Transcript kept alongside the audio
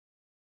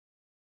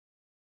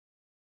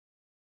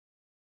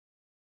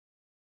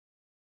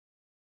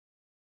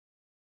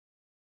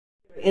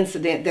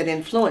Incident that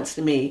influenced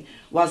me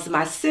was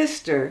my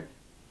sister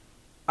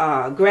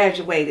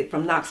graduated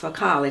from Knoxville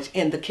College,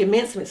 and the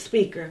commencement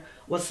speaker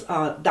was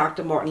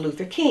Dr. Martin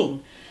Luther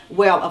King.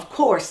 Well, of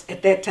course,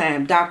 at that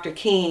time, Dr.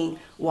 King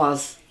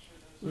was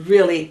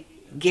really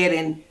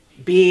getting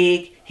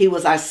big. He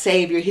was our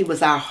savior. He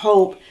was our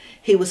hope.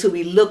 He was who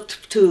we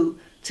looked to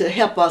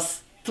help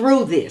us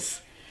through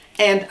this.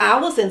 And I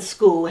was in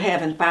school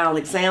having final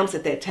exams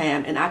at that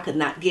time, and I could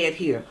not get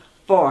here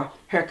for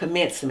her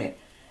commencement.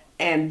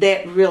 And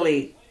that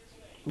really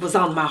was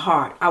on my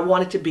heart. I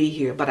wanted to be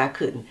here, but I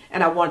couldn't.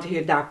 And I wanted to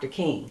hear Dr.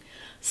 King.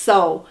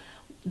 So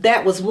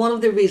that was one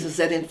of the reasons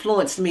that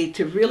influenced me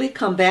to really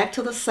come back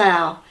to the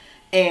South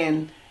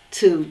and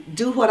to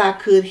do what I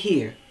could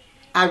here.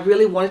 I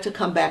really wanted to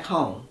come back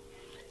home.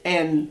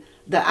 And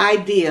the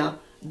idea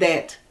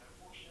that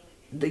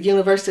the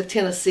University of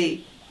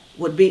Tennessee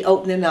would be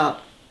opening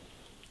up,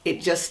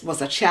 it just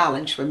was a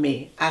challenge for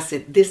me. I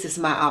said, this is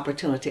my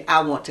opportunity.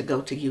 I want to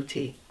go to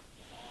UT.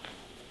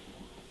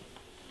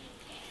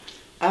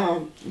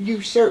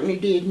 You certainly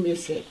did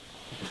miss it.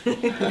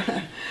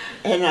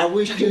 And I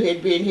wish you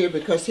had been here,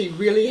 because he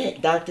really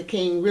had, Dr.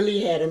 King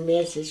really had a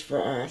message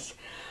for us.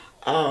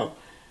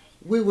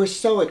 We were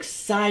so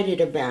excited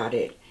about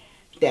it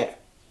that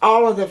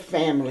all of the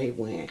family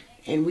went,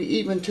 and we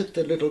even took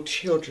the little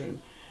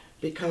children,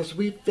 because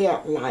we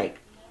felt like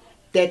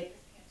that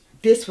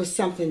this was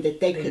something that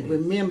they could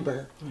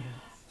remember.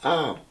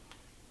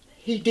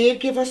 He did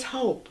give us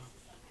hope,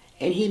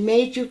 and he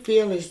made you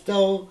feel as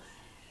though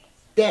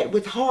that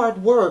with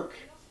hard work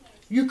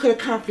you could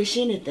accomplish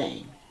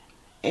anything.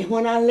 And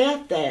when I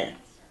left there,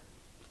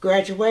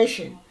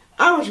 graduation,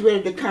 I was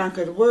ready to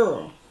conquer the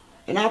world.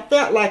 And I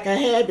felt like I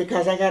had,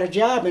 because I got a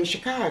job in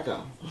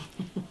Chicago,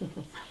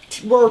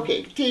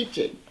 working,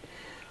 teaching.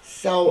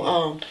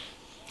 So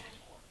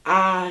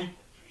I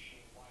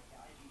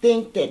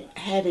think that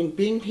having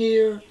been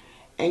here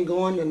and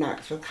going to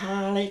Knoxville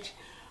College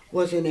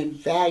was an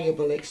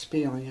invaluable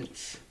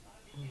experience.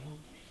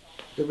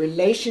 The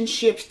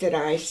relationships that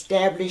I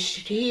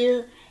established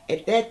here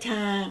at that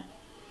time,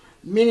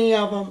 many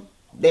of them,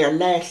 they're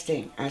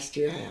lasting. I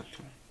still have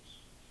them.